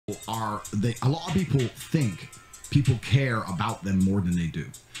a lot of people think people care about them more than they do.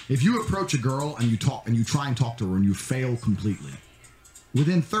 If you approach a girl and you try and talk to her and you fail completely,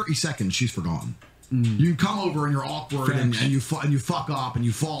 within 30 seconds she's forgotten. You come over and you're awkward and you fuck up and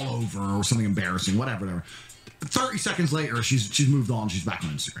you fall over or something embarrassing, whatever. 30 seconds later, she's moved on. She's back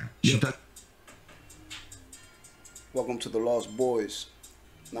on Instagram. Yep. Welcome to the Lost Boys.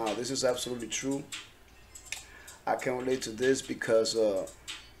 Now, this is absolutely true. I can relate to this because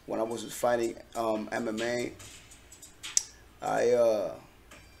when I was fighting MMA,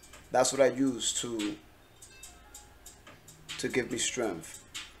 that's what I used to give me strength.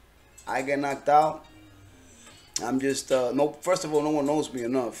 I get knocked out. I'm just first of all, no one knows me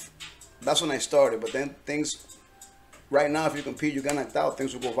enough. That's when I started. But then things, right now, if you compete, you get knocked out,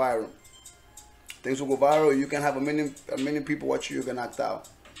 things will go viral. Things will go viral. You can have a million people watch you get knocked out,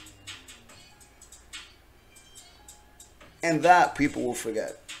 and that people will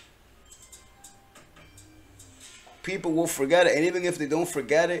forget. People will forget it, and even if they don't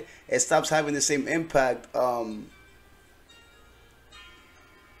forget it, it stops having the same impact.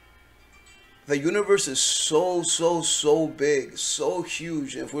 The universe is so big, so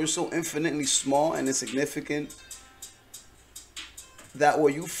huge, and if we're so infinitely small and insignificant, that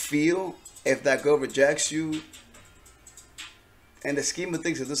what you feel if that girl rejects you, in the scheme of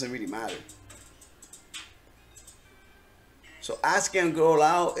things, it doesn't really matter. So asking a girl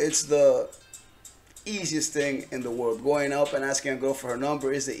out, it's the easiest thing in the world. Going up and asking a girl for her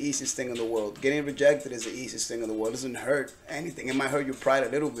number is the easiest thing in the world. Getting rejected is the easiest thing in the world. It doesn't hurt anything. It might hurt your pride a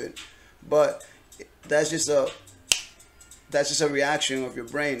little bit, but that's just a reaction of your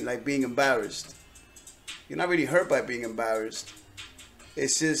brain, like being embarrassed. You're not really hurt by being embarrassed.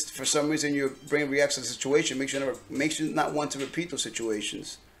 It's just for some reason your brain reacts to the situation, makes you not want to repeat those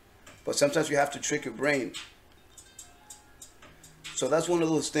situations. But sometimes you have to trick your brain. So that's one of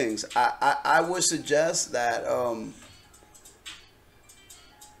those things. I would suggest that,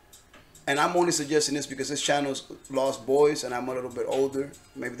 and I'm only suggesting this because this channel's Lost Boys and I'm a little bit older.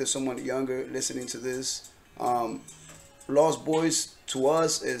 Maybe there's someone younger listening to this. Lost Boys to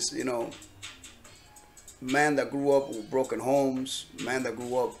us is, man that grew up with broken homes, man that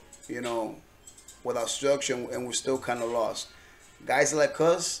grew up, without structure, and we're still kind of lost. Guys like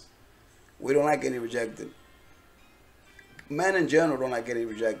us, we don't like getting rejected. Men in general don't like getting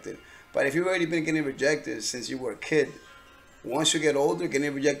rejected. But if you've already been getting rejected since you were a kid, once you get older,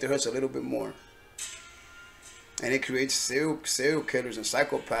 getting rejected hurts a little bit more. And it creates serial killers and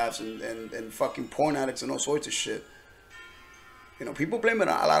psychopaths and fucking porn addicts and all sorts of shit. People blame it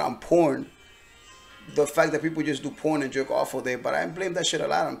a lot on porn. The fact that people just do porn and jerk off all day. But I blame that shit a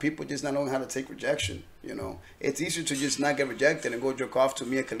lot on people just not knowing how to take rejection. It's easier to just not get rejected and go jerk off to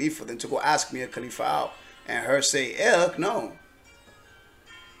Mia Khalifa than to go ask Mia Khalifa out and her say, "Eck, no."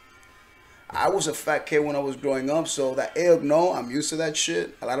 I was a fat kid when I was growing up, so that no, I'm used to that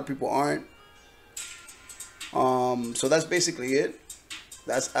shit. A lot of people aren't. So that's basically it.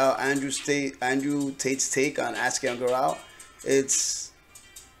 That's Andrew Tate's take on asking a girl out. It's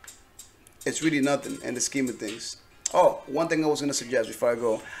really nothing in the scheme of things. Oh, one thing I was gonna suggest before I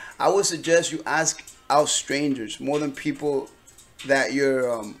go, I would suggest you ask out strangers more than people that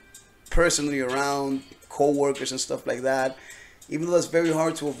you're personally around, co-workers and stuff like that. Even though it's very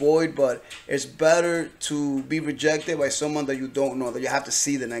hard to avoid, but it's better to be rejected by someone that you don't know, that you have to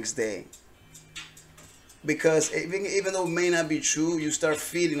see the next day. Because even though it may not be true, you start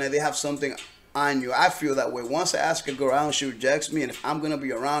feeling like they have something on you. I feel that way. Once I ask a girl out and she rejects me, and if I'm going to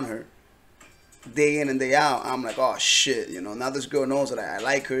be around her day in and day out, I'm like, oh shit, now this girl knows that I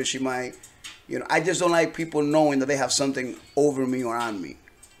like her. She might, I just don't like people knowing that they have something over me or on me.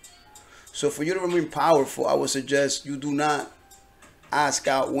 So for you to remain powerful, I would suggest you do not ask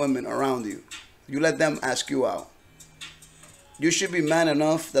out women around you. You let them ask you out. You should be man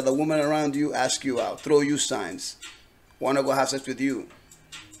enough that the woman around you ask you out, throw you signs, want to go have sex with you,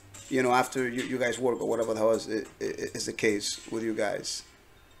 after you guys work or whatever the hell is the case with you guys.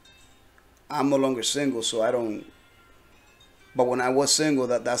 I'm no longer single, so I don't, but when I was single,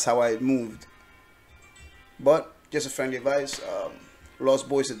 that's how I moved. But just a friendly advice, Lost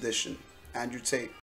Boys edition, Andrew Tate.